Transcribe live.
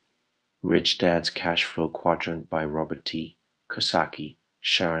Rich Dad's Cashflow Quadrant by Robert T. Kiyosaki,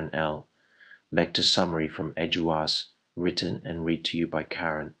 Sharon L. Lecture summary from Eduaz, written and read to you by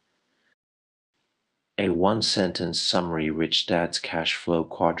Karen. A one-sentence summary Rich Dad's Cashflow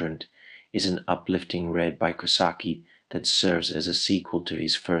Quadrant is an uplifting read by Kiyosaki that serves as a sequel to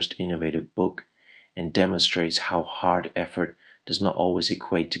his first innovative book and demonstrates how hard effort does not always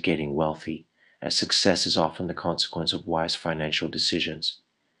equate to getting wealthy, as success is often the consequence of wise financial decisions.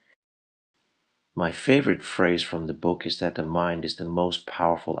 My favorite phrase from the book is that the mind is the most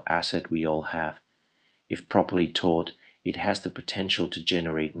powerful asset we all have. If properly taught, it has the potential to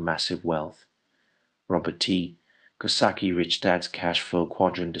generate massive wealth. Robert T. Kiyosaki Rich Dad's Cash Flow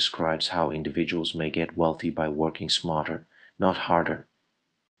Quadrant describes how individuals may get wealthy by working smarter, not harder.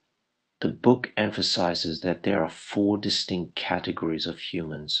 The book emphasizes that there are four distinct categories of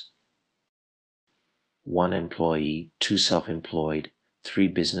humans: 1 employee, 2 self-employed, 3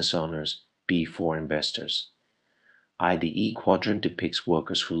 business owners, B 4 investors. The E quadrant depicts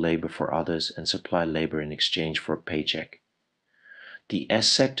workers who labor for others and supply labor in exchange for a paycheck. The S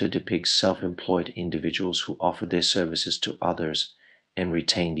sector depicts self-employed individuals who offer their services to others and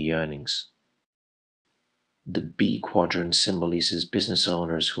retain the earnings. The B quadrant symbolizes business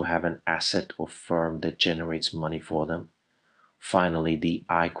owners who have an asset or firm that generates money for them. Finally, the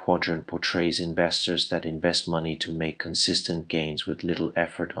I quadrant portrays investors that invest money to make consistent gains with little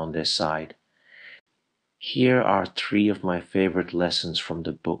effort on their side. Here are 3 of my favorite lessons from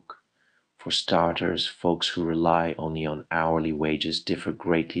the book. For starters, folks who rely only on hourly wages differ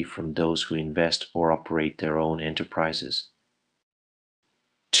greatly from those who invest or operate their own enterprises.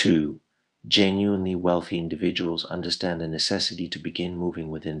 2. Genuinely wealthy individuals understand the necessity to begin moving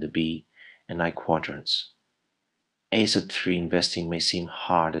within the B and I quadrants. ASAP-3 investing may seem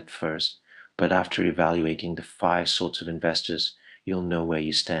hard at first, but after evaluating the 5 sorts of investors, you'll know where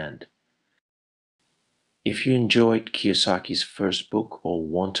you stand. If you enjoyed Kiyosaki's first book or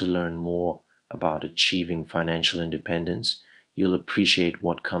want to learn more about achieving financial independence, you'll appreciate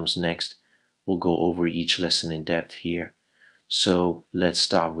what comes next. We'll go over each lesson in depth here. So let's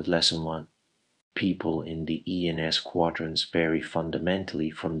start with lesson 1. People in the E and S quadrants vary fundamentally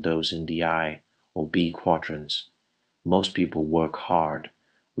from those in the I or B quadrants. Most people work hard,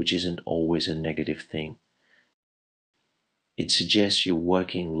 which isn't always a negative thing. It suggests you're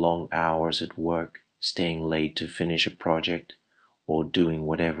working long hours at work, staying late to finish a project, or doing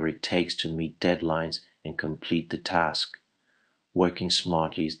whatever it takes to meet deadlines and complete the task. Working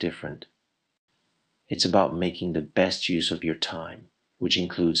smartly is different. It's about making the best use of your time, which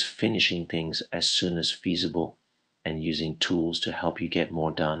includes finishing things as soon as feasible and using tools to help you get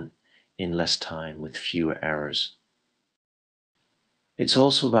more done in less time with fewer errors. It's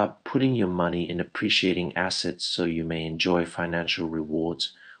also about putting your money in appreciating assets so you may enjoy financial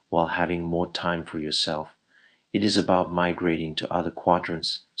rewards while having more time for yourself. It is about migrating to other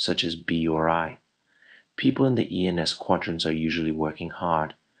quadrants such as B or I. People in the E and S quadrants are usually working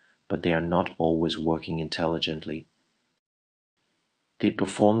hard, but they are not always working intelligently. They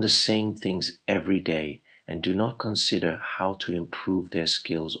perform the same things every day and do not consider how to improve their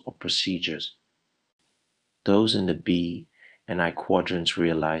skills or procedures. Those in the B and I quadrants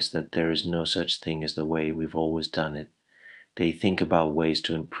realize that there is no such thing as the way we've always done it. They think about ways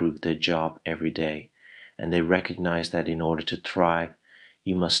to improve their job every day, and they recognize that in order to thrive,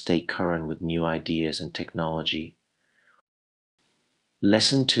 you must stay current with new ideas and technology.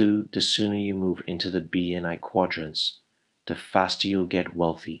 Lesson 2: the sooner you move into the B and I quadrants, the faster you'll get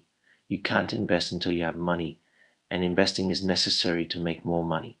wealthy. You can't invest until you have money, and investing is necessary to make more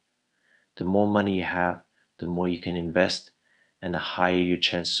money. The more money you have, the more you can invest, and the higher your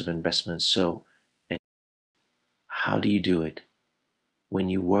chances of investment. So, how do you do it? When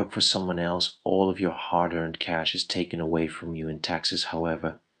you work for someone else, all of your hard-earned cash is taken away from you in taxes.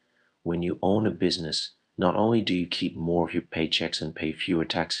 However, when you own a business, not only do you keep more of your paychecks and pay fewer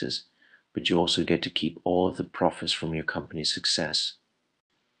taxes, but you also get to keep all of the profits from your company's success.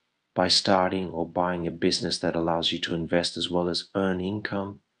 By starting or buying a business that allows you to invest as well as earn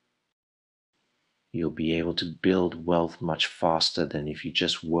income, you'll be able to build wealth much faster than if you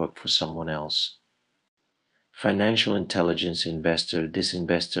just work for someone else. Financial intelligence investor, this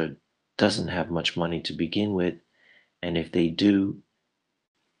investor doesn't have much money to begin with, and if they do,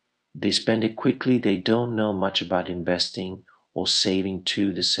 they spend it quickly. They don't know much about investing or saving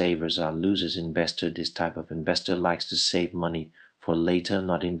too. The savers are losers investor. This type of investor likes to save money for later,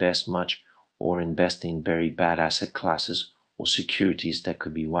 not invest much, or invest in very bad asset classes or securities that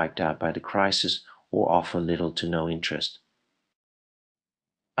could be wiped out by the crisis or offer little to no interest.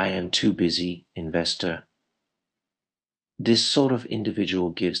 I am too busy investor. This sort of individual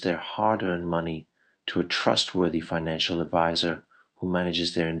gives their hard-earned money to a trustworthy financial advisor who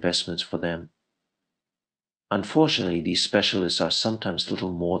manages their investments for them. Unfortunately, these specialists are sometimes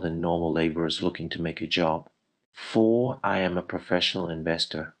little more than normal laborers looking to make a job. 4. I am a professional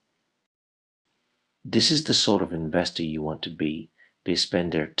investor. This is the sort of investor you want to be. They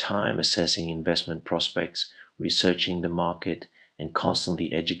spend their time assessing investment prospects, researching the market, and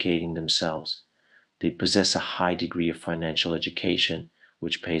constantly educating themselves. They possess a high degree of financial education,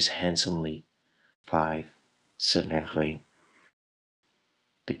 which pays handsomely. 5. Salary.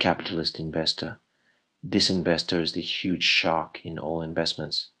 The capitalist investor. This investor is the huge shark in all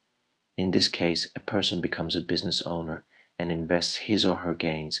investments. In this case, a person becomes a business owner and invests his or her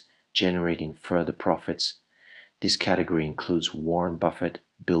gains, generating further profits. This category includes Warren Buffett,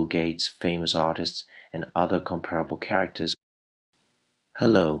 Bill Gates, famous artists, and other comparable characters.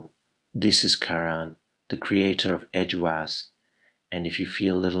 Hello, this is Karan, the creator of Eduaz, and if you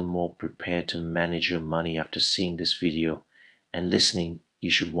feel a little more prepared to manage your money after seeing this video and listening,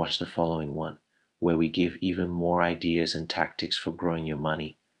 you should watch the following one, where we give even more ideas and tactics for growing your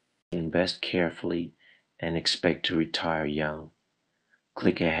money. Invest carefully and expect to retire young.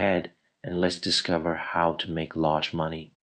 Click ahead and let's discover how to make large money.